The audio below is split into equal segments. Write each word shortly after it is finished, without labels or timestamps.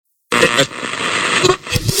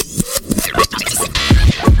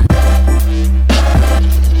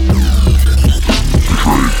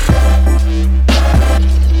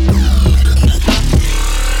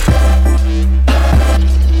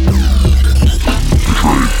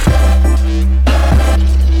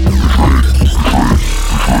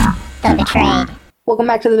The Betrayed. Welcome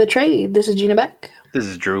back to The Betrayed. This is Gina Beck. This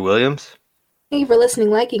is Drew Williams. Thank you for listening,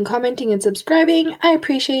 liking, commenting, and subscribing. I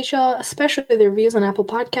appreciate y'all, especially the reviews on Apple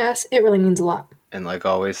Podcasts. It really means a lot. And like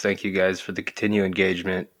always, thank you guys for the continued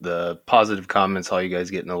engagement, the positive comments, all you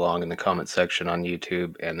guys getting along in the comment section on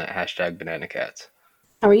YouTube, and the hashtag Banana Cats.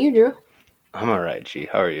 How are you, Drew? I'm all right, G.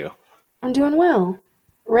 How are you? I'm doing well.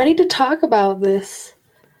 Ready to talk about this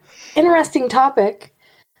interesting topic.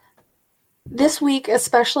 This week,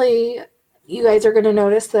 especially, you guys are going to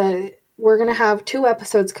notice that we're going to have 2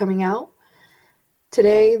 episodes coming out.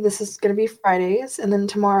 Today, this is going to be Fridays, and then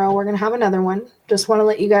tomorrow we're going to have another one. Just want to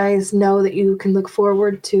let you guys know that you can look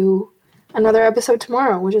forward to another episode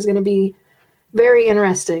tomorrow, which is going to be very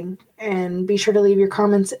interesting. And be sure to leave your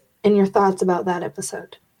comments and your thoughts about that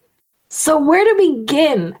episode. So where to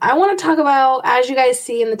begin? I want to talk about, as you guys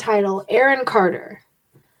see in the title, Aaron Carter.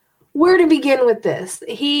 Where to begin with this?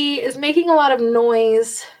 He is making a lot of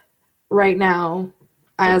noise right now,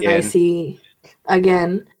 as I see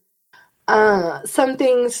again. Some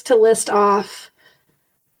things to list off.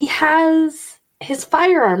 He has his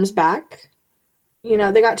firearms back. You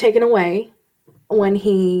know, they got taken away when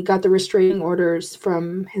he got the restraining orders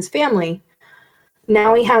from his family.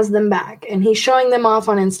 Now he has them back, and he's showing them off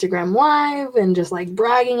on Instagram Live and just like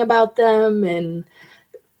bragging about them, and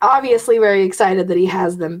obviously very excited that he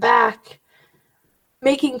has them back.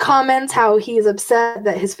 Making comments how he's upset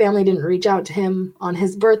that his family didn't reach out to him on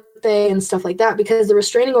his birthday and stuff like that because the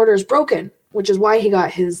restraining order is broken, which is why he got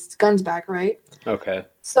his guns back, right? Okay.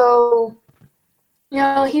 So, you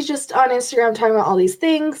know, he's just on Instagram talking about all these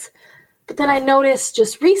things. But then I noticed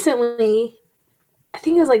just recently, I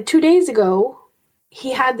think it was like 2 days ago,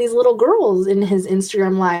 he had these little girls in his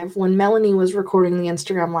Instagram Live when Melanie was recording the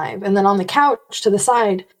Instagram Live. And then on the couch to the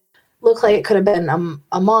side, looked like it could have been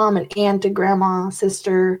a mom, an aunt, a grandma,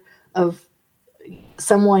 sister of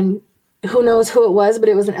someone, who knows who it was, but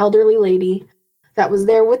it was an elderly lady that was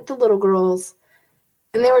there with the little girls.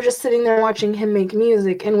 And they were just sitting there watching him make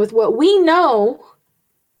music. And with what we know,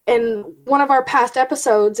 in one of our past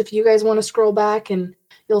episodes, if you guys want to scroll back and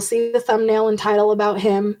you'll see the thumbnail and title about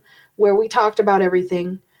him, where we talked about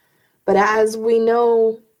everything. But as we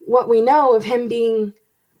know what we know of him being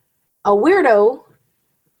a weirdo,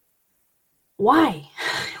 why?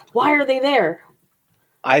 Why are they there?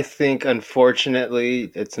 I think,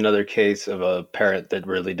 unfortunately, it's another case of a parent that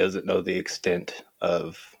really doesn't know the extent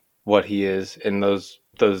of what he is. And those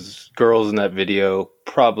girls in that video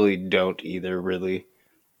probably don't either, really.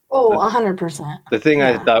 Oh, 100%. The thing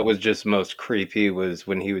I thought was just most creepy was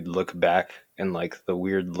when he would look back and like the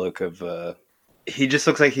weird look of he just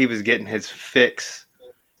looks like he was getting his fix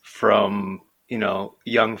from, you know,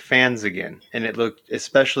 young fans again. And it looked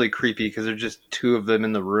especially creepy because there's just 2 of them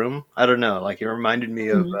in the room. I don't know, like it reminded me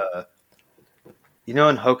of you know,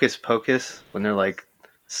 in Hocus Pocus when they're like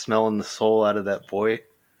smelling the soul out of that boy.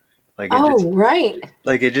 Like right.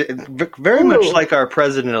 Like it just, very much like our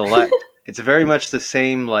president-elect. It's very much the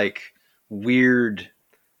same, like, weird,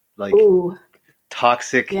 like,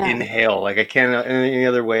 toxic inhale. Like, I can't, any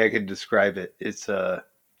other way I could describe it. It's,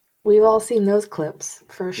 We've all seen those clips,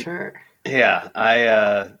 for sure. Yeah,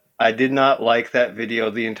 I did not like that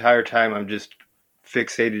video the entire time. I'm just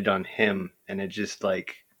fixated on him. And it just,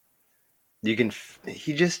 like, he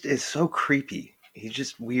just is so creepy. He's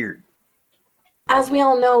just weird. As we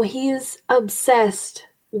all know, he's obsessed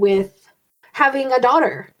with having a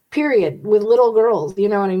daughter. Period, with little girls, you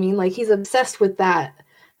know what I mean? Like, he's obsessed with that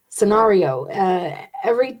scenario. I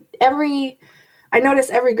notice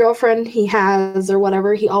every girlfriend he has or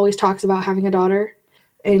whatever, he always talks about having a daughter.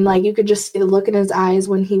 And, like, you could just see the look in his eyes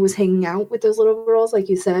when he was hanging out with those little girls, like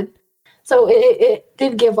you said. So it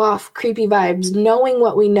did give off creepy vibes, knowing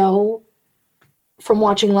what we know from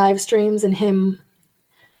watching live streams and him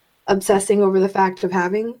obsessing over the fact of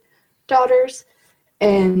having daughters.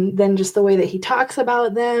 And then just the way that he talks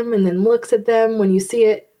about them and then looks at them when you see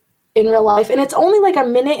it in real life. And it's only like a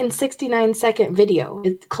 1:69 video,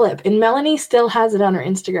 clip. And Melanie still has it on her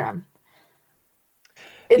Instagram.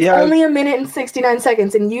 It's only a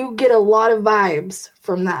 1:69, and you get a lot of vibes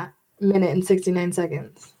from that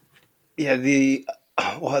 1:69. Yeah,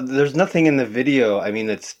 well, there's nothing in the video, I mean,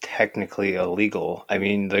 that's technically illegal. I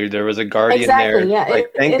mean, there was a guardian there. Yeah.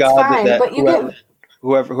 Like, thank God fine, that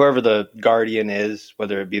whoever the guardian is,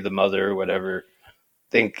 whether it be the mother or whatever,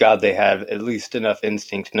 thank God they have at least enough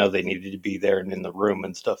instinct to know they needed to be there and in the room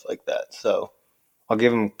and stuff like that. So I'll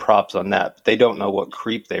give them props on that. But they don't know what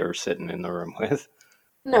creep they were sitting in the room with.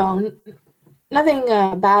 No, nothing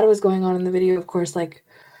bad was going on in the video, of course, like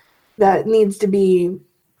that needs to be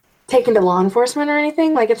taken to law enforcement or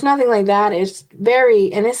anything. Like, it's nothing like that. It's very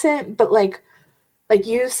innocent, but like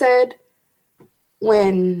you said,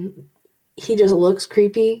 when he just looks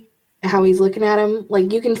creepy, how he's looking at him.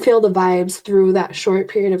 Like, you can feel the vibes through that short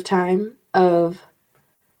period of time of,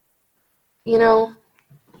 you know,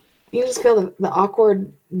 you just feel the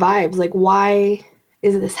awkward vibes. Like, why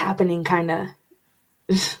is this happening, kind of?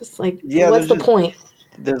 It's like, Yeah, what's the point?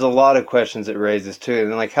 there's a lot of questions it raises too,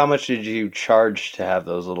 and like, how much did you charge to have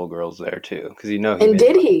those little girls there too? Because you know he And made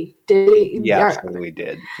did money. he? Did he? He absolutely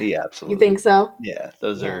did. He You absolutely think did. so? Yeah,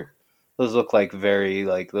 Yeah. those look like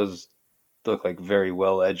those look like very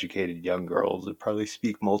well educated young girls that probably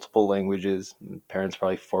speak multiple languages. Parents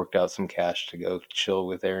probably forked out some cash to go chill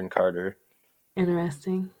with Aaron Carter.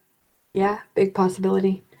 Interesting. Yeah, big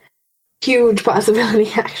possibility. Huge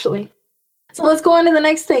possibility, actually. So let's go on to the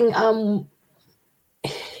next thing.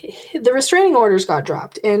 The restraining orders got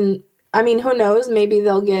dropped, and I mean, who knows? Maybe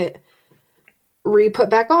they'll get re-put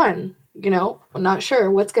back on. I'm not sure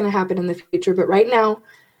what's going to happen in the future, but right now,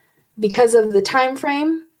 because of the time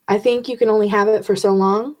frame, I think you can only have it for so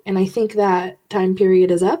long, and I think that time period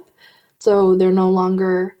is up, so they're no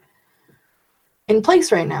longer in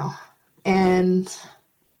place right now. And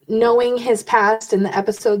knowing his past and the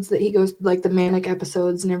episodes that he goes, like the manic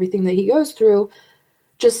episodes and everything that he goes through,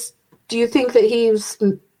 just, do you think that he's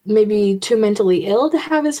maybe too mentally ill to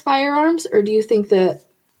have his firearms, or do you think that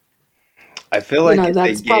I feel like if they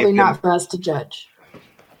that's gave probably them, not for us to judge?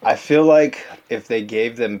 I feel like if they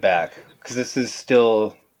gave them back, because this is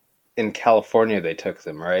still in California, they took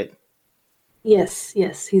them, right? Yes,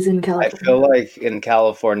 he's in I feel California. like in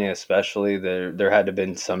California, especially, there had to have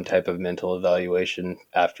been some type of mental evaluation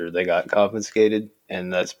after they got confiscated,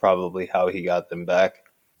 and that's probably how he got them back.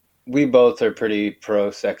 We both are pretty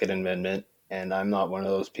pro Second Amendment, and I'm not one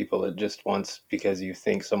of those people that just wants because you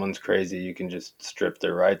think someone's crazy, you can just strip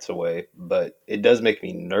their rights away. But it does make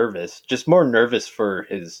me nervous, just more nervous for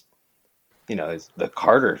the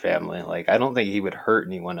Carter family. Like, I don't think he would hurt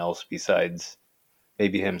anyone else besides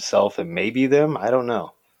maybe himself and maybe them. I don't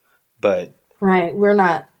know, but Right. We're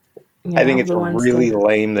not, I think it's the ones really to.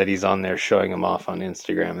 lame that he's on there showing him off on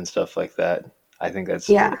Instagram and stuff like that. I think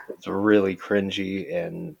Yeah. it's really cringy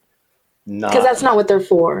and Because not. that's not what they're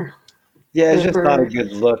for. Yeah, it's They're just not a for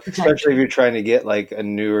good look, especially if protection. you're trying to get like a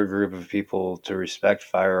newer group of people to respect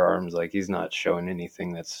firearms. Like, he's not showing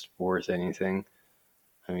anything that's worth anything.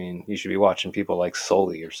 I mean, you should be watching people like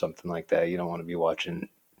Sully or something like that. You don't want to be watching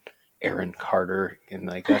Aaron Carter and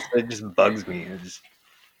like it just bugs me. It's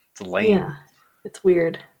lame. Yeah. It's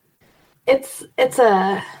weird. It's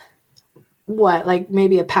a, what, like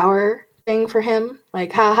maybe a power thing for him?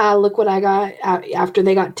 Like, haha, look what I got after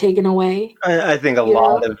they got taken away, I think a you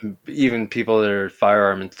lot know? of even people that are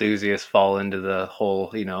firearm enthusiasts fall into the whole,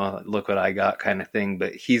 look what I got kind of thing.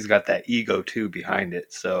 But he's got that ego too behind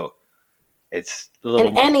it, so it's a And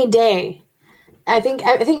little. any day, I think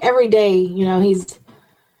every day,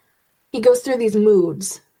 he goes through these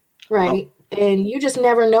moods, right? And you just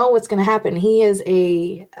never know what's going to happen. He is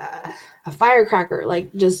a firecracker,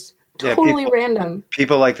 like just Yeah, totally random.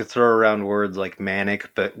 people like to throw around words like manic,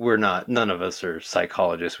 but we're not. None of us are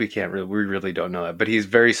psychologists. We really don't know that. But he's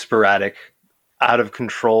very sporadic, out of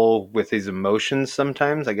control with his emotions.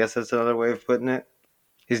 Sometimes, I guess that's another way of putting it.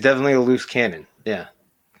 He's definitely a loose cannon. Yeah,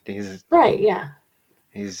 he's Right, yeah.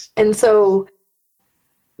 he's And so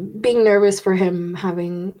being nervous for him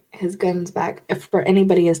having his guns back, if for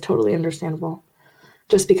anybody, is totally understandable,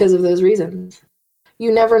 just because of those reasons.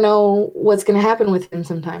 You never know what's going to happen with him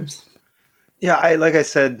sometimes. Yeah, I like I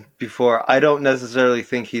said before, I don't necessarily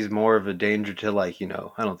think he's more of a danger to I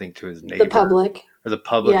don't think to his The neighbor public. or the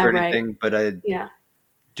public Yeah, or right. anything, but I Yeah.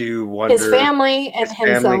 do His wonder family and his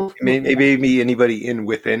family, himself. maybe anybody in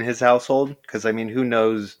within his household, because I mean, who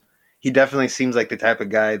knows? He definitely seems like the type of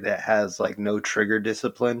guy that has like no trigger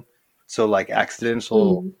discipline. So like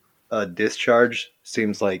accidental Mm. discharge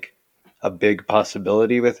seems like a big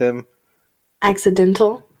possibility with him.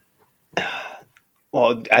 Accidental.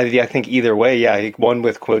 Well, I think either way, yeah, one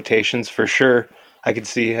with quotations for sure. I could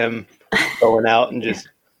see him going out and Yeah. just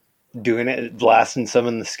doing it, blasting some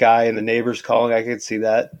in the sky, and the neighbors calling. I could see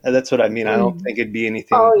that. That's what I mean. I don't Mm. think it'd be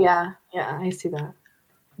anything, Oh, yeah. Yeah, I see that.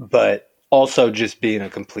 but also just being a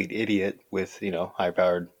complete idiot with high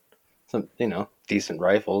powered, some decent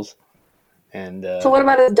rifles, and So what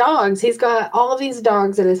about his dogs? He's got all of these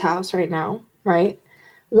dogs at his house right now, right?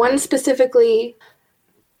 One specifically,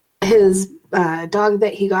 his dog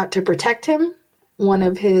that he got to protect him, one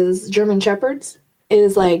of his German Shepherds,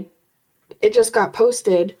 is like, it just got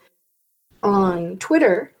posted on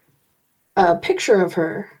Twitter, a picture of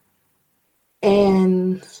her,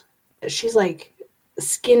 and she's like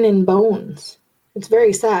skin and bones. It's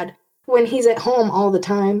very sad. When he's at home all the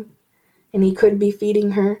time and he could be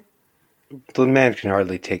feeding her, The man can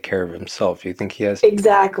hardly take care of himself. You think he has? I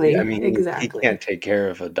Exactly. mean, he Exactly. can't take care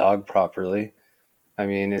of a dog properly. I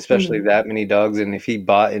mean, especially Mm. that many dogs. And if he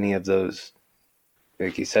bought any of those,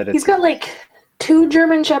 like you said, He's it's got like two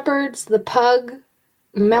German Shepherds, the pug,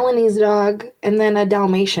 Melanie's dog, and then a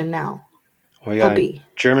Dalmatian now. well, yeah. Puppy.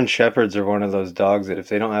 German shepherds are one of those dogs that if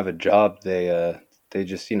they don't have a job, they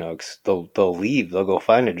just they'll leave. They'll go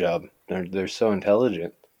find a job. They're so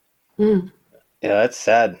intelligent. Mm. Yeah, that's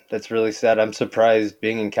sad. That's really sad. I'm surprised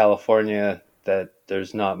being in California that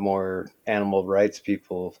there's not more animal rights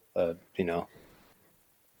people.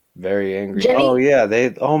 Very angry. Oh Jenny yeah,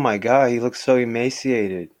 they. Oh my God, he looks so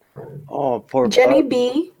emaciated. Oh, poor Jenny pup.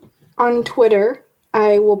 B on Twitter.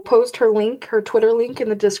 I will post her link, her Twitter link in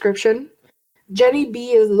the description. Jenny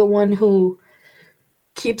B is the one who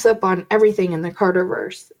keeps up on everything in the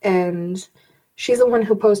Carterverse, and she's the one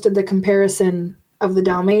who posted the comparison of the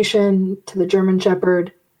Dalmatian to the German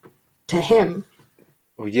Shepherd to him.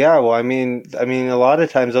 Well, yeah. Well, I mean, a lot of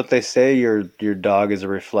times, don't they say your dog is a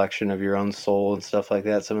reflection of your own soul and stuff like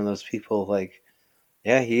that? Some of those people, like,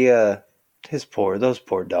 yeah, those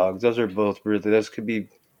poor dogs. Those are both really. Those could be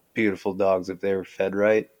beautiful dogs if they were fed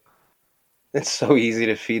right. It's so easy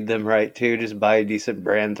to feed them right too. Just buy a decent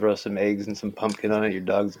brand, throw some eggs and some pumpkin on it. Your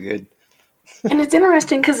dog's good. And it's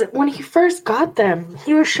interesting because when he first got them,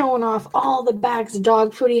 he was showing off all the bags of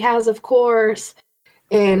dog food he has, of course,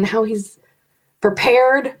 and how he's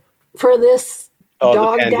prepared for this Oh, the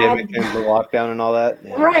dog pandemic dad. and the lockdown and all that.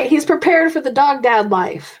 Yeah. Right, he's prepared for the dog dad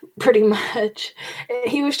life, pretty much.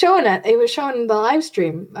 He was showing it. He was showing the live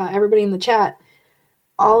stream, everybody in the chat,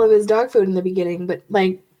 all of his dog food in the beginning. But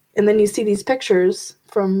like, and then you see these pictures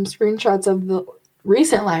from screenshots of the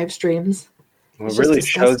recent live streams. Well, It's it just really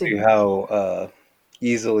shows you disgusting. how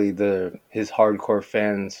easily his hardcore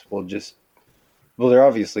fans will just. Well, they're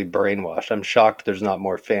obviously brainwashed. I'm shocked there's not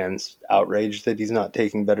more fans outraged that he's not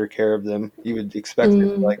taking better care of them. You would expect it,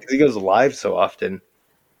 Mm, like, 'cause he goes live so often.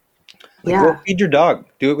 Like, go yeah, feed your dog.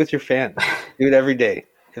 Do it with your fans. Do it every day.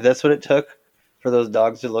 If that's what it took for those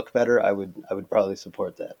dogs to look better, I would probably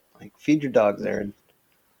support that. Like, feed your dogs, Aaron.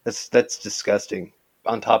 That's disgusting.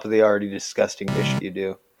 On top of the already disgusting dish you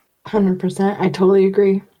do. 100%. I totally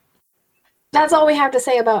agree. That's all we have to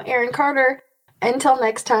say about Aaron Carter. Until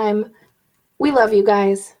next time, we love you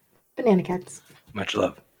guys. Banana Cats. Much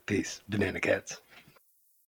love. Peace. Banana cats.